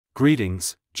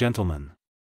Greetings, gentlemen.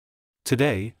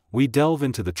 Today, we delve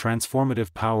into the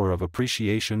transformative power of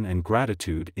appreciation and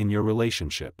gratitude in your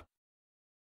relationship.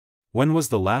 When was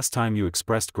the last time you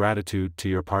expressed gratitude to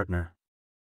your partner?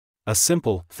 A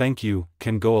simple "thank you"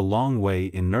 can go a long way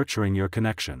in nurturing your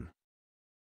connection.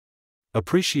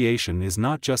 Appreciation is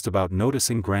not just about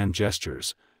noticing grand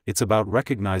gestures, it's about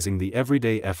recognizing the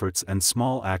everyday efforts and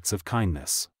small acts of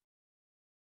kindness.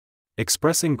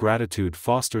 Expressing gratitude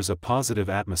fosters a positive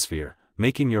atmosphere,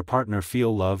 making your partner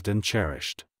feel loved and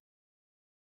cherished.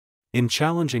 In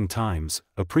challenging times,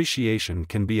 appreciation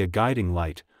can be a guiding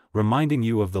light, reminding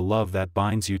you of the love that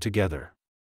binds you together.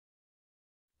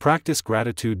 Practice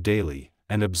gratitude daily,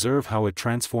 and observe how it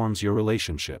transforms your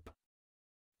relationship.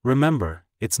 Remember,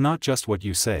 it's not just what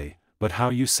you say, but how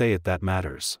you say it that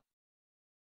matters.